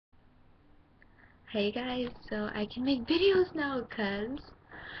Hey guys, so I can make videos now because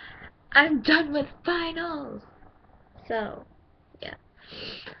I'm done with finals. So, yeah.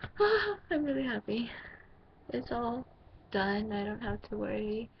 I'm really happy. It's all done. I don't have to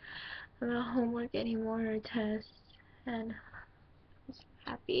worry about homework anymore or tests. And I'm so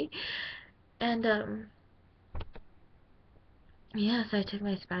happy. And, yes, I took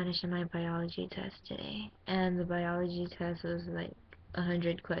my Spanish and my biology test today. And the biology test was like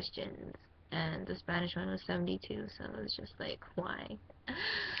 100 questions. And the Spanish one was 72, so it was just like, why?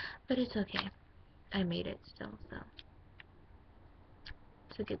 But it's okay. I made it still, so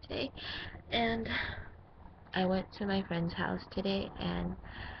it's a good day. And I went to my friend's house today, and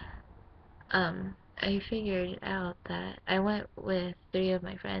I figured out that I went with 3 of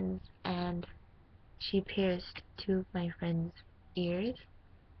my friends, and she pierced 2 of my friends' ears,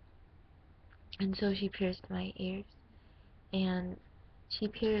 and so she pierced my ears, and she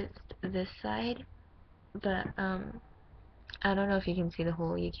pierced this side, but I don't know if you can see the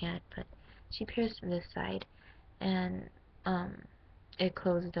hole. You can't, but she pierced this side, and um it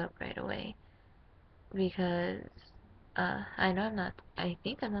closed up right away because I know I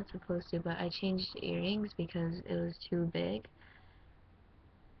think I'm not supposed to, but I changed earrings because it was too big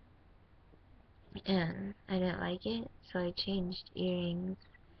and I didn't like it, so I changed earrings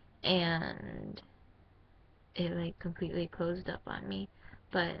and it like completely closed up on me.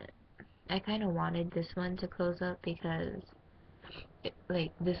 But I kind of wanted this one to close up because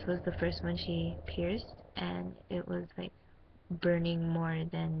like this was the first one she pierced and it was like burning more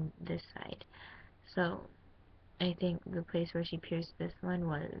than this side. So I think the place where she pierced this one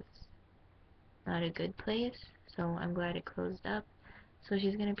was not a good place, so I'm glad it closed up. So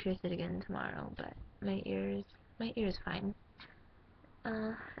she's gonna pierce it again tomorrow, but my ear is fine.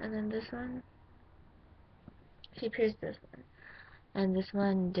 And then this one, she pierced this one, and this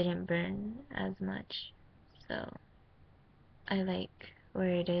one didn't burn as much, so I like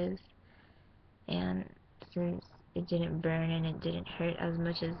where it is, and since it didn't burn and it didn't hurt as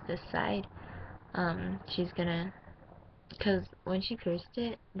much as this side, she's gonna, cause when she pierced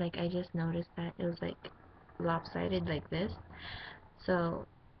it, like I just noticed that it was like lopsided like this, so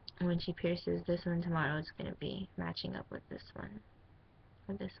when she pierces this one tomorrow, it's gonna be matching up with this one.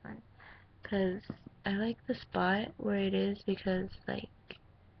 With this one. Because I like the spot where it is because, like,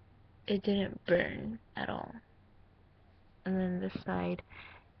 it didn't burn at all. And then this side,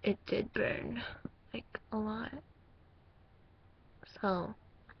 it did burn, like, a lot. So,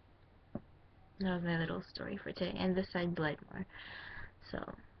 that was my little story for today. And this side bled more. So,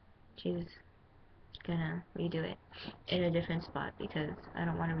 she's gonna redo it in a different spot because I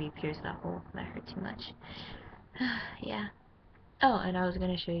don't want to re-pierce that hole. That hurt too much. Yeah. Oh, and I was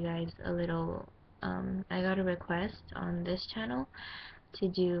gonna show you guys a little, I got a request on this channel to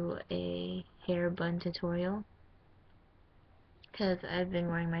do a hair bun tutorial, because I've been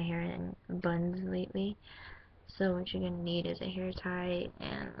wearing my hair in buns lately, so what you're gonna need is a hair tie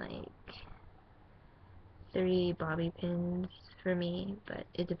and like 3 bobby pins for me, but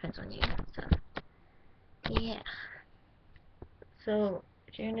it depends on you, so, yeah. So,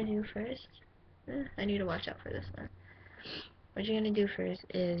 what you're gonna do first, I need to watch out for this one. What you're gonna do first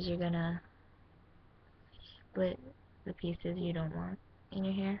is you're gonna split the pieces you don't want in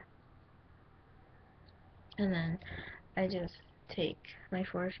your hair. And then I just take my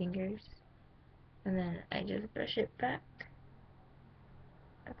 4 fingers and then I just brush it back.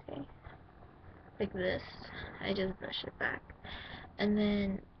 Okay. Like this. I just brush it back. And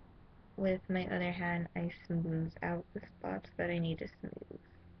then with my other hand I smooth out the spots that I need to smooth.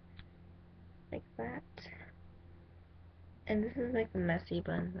 Like that. And this is like a messy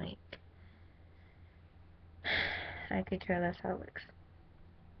bun, like I could care less how it looks.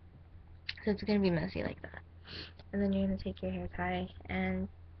 So it's gonna be messy like that. And then you're gonna take your hair tie and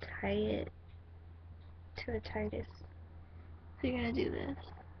tie it to the tightest. So you're gonna do this.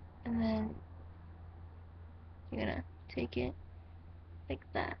 And then you're gonna take it like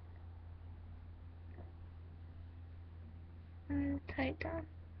that. And tie it down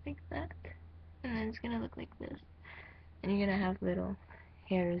like that. And then it's gonna look like this. And you're gonna have little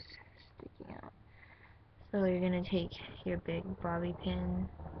hairs sticking out. So you're gonna take your big bobby pin.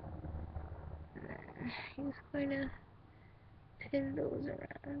 And then you're just going to pin those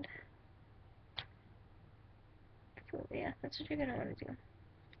around. So yeah, that's what you're gonna want to do.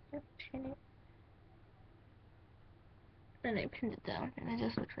 Yep, pin it. Then I pinned it down, and it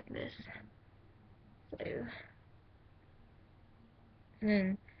just looks like this. So, and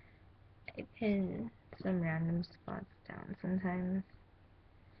then I pin some random spots down sometimes.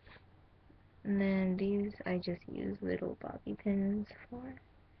 And then these I just use little bobby pins for.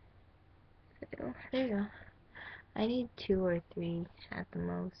 So there you go. I need 2 or 3 at the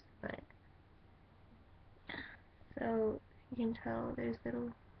most, but so you can tell there's little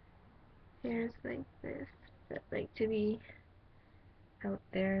hairs like this that like to be out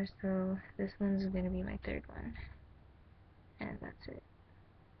there, so this one's gonna be my third one. And that's it.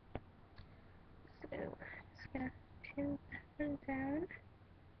 So just gonna pin that one down.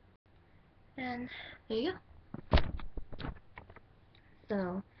 And there you go.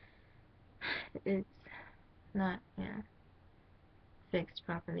 So it's not, fixed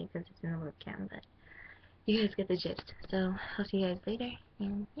properly because it's in the webcam, but you guys get the gist. So I'll see you guys later,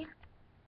 and yeah.